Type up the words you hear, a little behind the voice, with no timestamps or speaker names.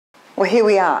Well, here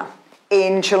we are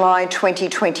in July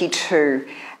 2022,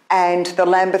 and the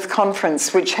Lambeth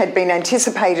conference, which had been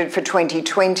anticipated for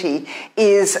 2020,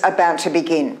 is about to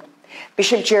begin.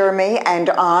 Bishop Jeremy and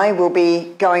I will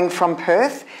be going from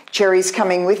Perth. Jerry's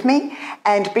coming with me,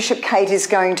 and Bishop Kate is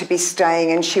going to be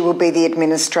staying, and she will be the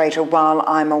administrator while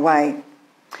I'm away.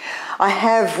 I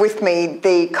have with me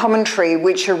the commentary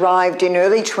which arrived in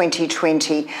early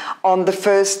 2020 on the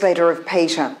first letter of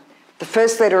Peter. The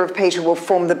first letter of Peter will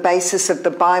form the basis of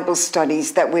the Bible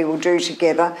studies that we will do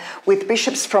together with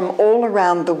bishops from all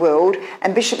around the world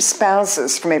and bishop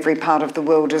spouses from every part of the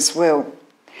world as well.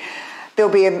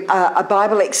 There'll be a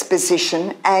Bible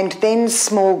exposition and then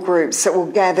small groups that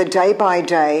will gather day by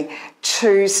day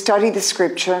to study the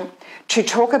scripture, to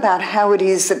talk about how it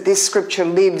is that this scripture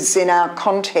lives in our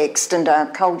context and our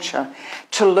culture,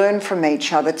 to learn from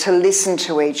each other, to listen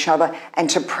to each other, and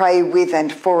to pray with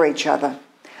and for each other.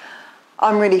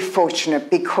 I'm really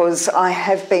fortunate because I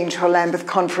have been to a Lambeth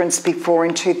conference before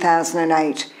in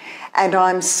 2008, and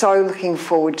I'm so looking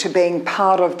forward to being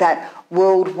part of that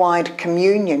worldwide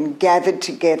communion gathered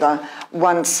together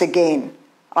once again.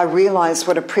 I realise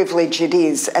what a privilege it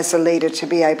is as a leader to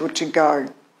be able to go.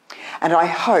 And I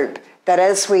hope that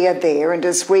as we are there and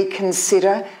as we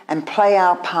consider and play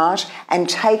our part and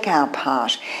take our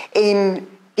part in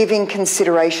giving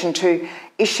consideration to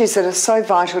issues that are so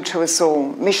vital to us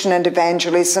all, mission and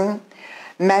evangelism,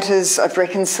 matters of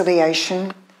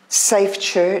reconciliation, safe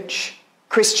church,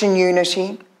 Christian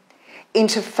unity,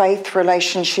 interfaith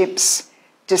relationships,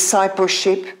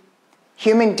 discipleship,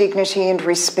 human dignity and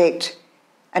respect,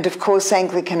 and of course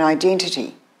Anglican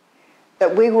identity,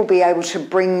 that we will be able to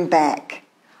bring back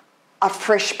a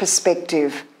fresh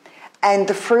perspective and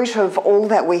the fruit of all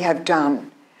that we have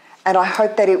done. And I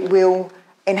hope that it will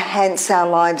enhance our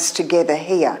lives together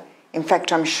here. In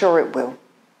fact, I'm sure it will.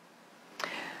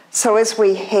 So as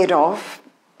we head off,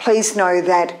 please know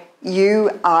that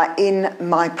you are in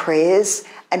my prayers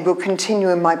and will continue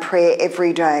in my prayer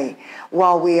every day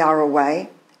while we are away.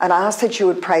 And I ask that you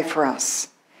would pray for us,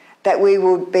 that we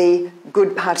would be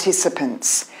good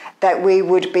participants, that we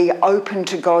would be open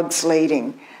to God's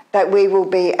leading, that we will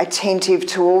be attentive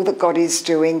to all that God is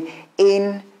doing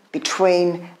in,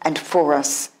 between and for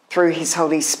us through his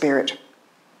Holy Spirit.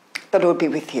 The Lord be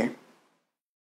with you.